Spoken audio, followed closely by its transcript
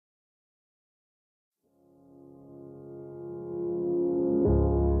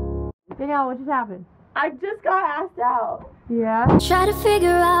Danielle, what just happened? I just got asked out. Yeah? Try to figure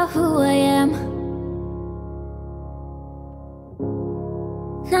out who I am.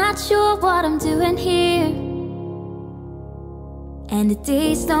 Not sure what I'm doing here, and the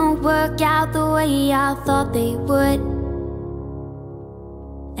days don't work out the way I thought they would.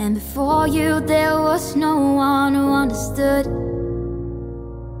 And before you there was no one who understood.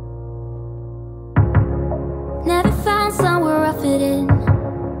 Never found somewhere I fit in.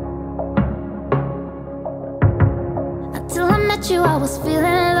 Until I met you I was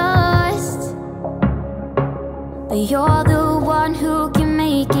feeling lost. But you're the one who can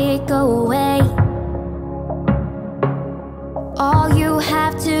make it go away. All you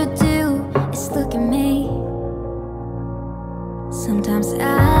have to do is look at me. Sometimes I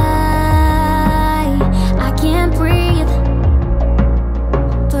can't breathe,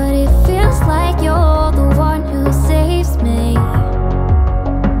 but it feels like you're the one who saves me.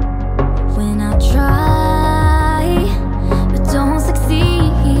 When I try but don't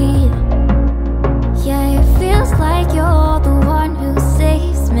succeed, yeah, it feels like you're the one who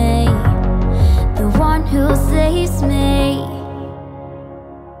saves me. The one who saves me.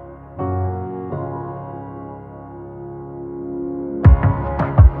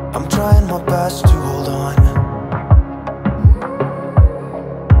 I'm trying my best to hold on.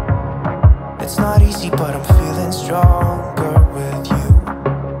 It's not easy, but I'm feeling stronger with you.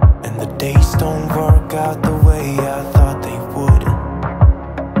 And the days don't work out the way I thought they would.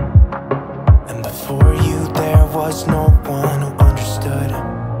 And before you there was no one who understood.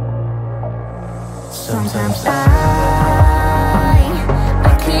 Sometimes I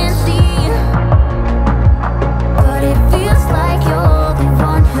can't see, but it feels like you're the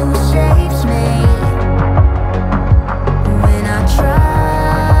one who saves me. When I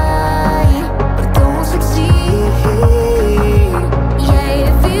try but don't succeed, yeah,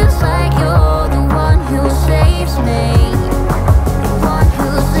 it feels like you're the one who saves me. The one who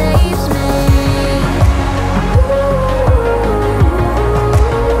saves me.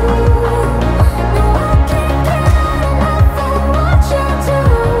 No, I can't get enough of what you do.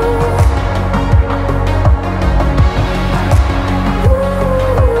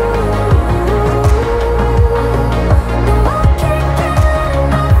 No, I can't get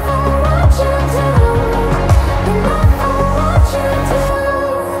enough of what you do. Enough of what you do.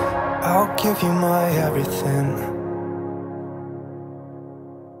 I'll give you my everything.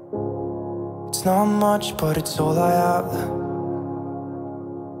 It's not much, but it's all I have.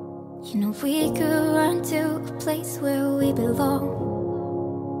 You know we could run to a place where we belong,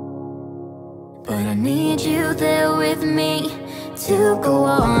 but I need you there with me to go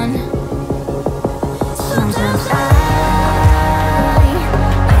on. Sometimes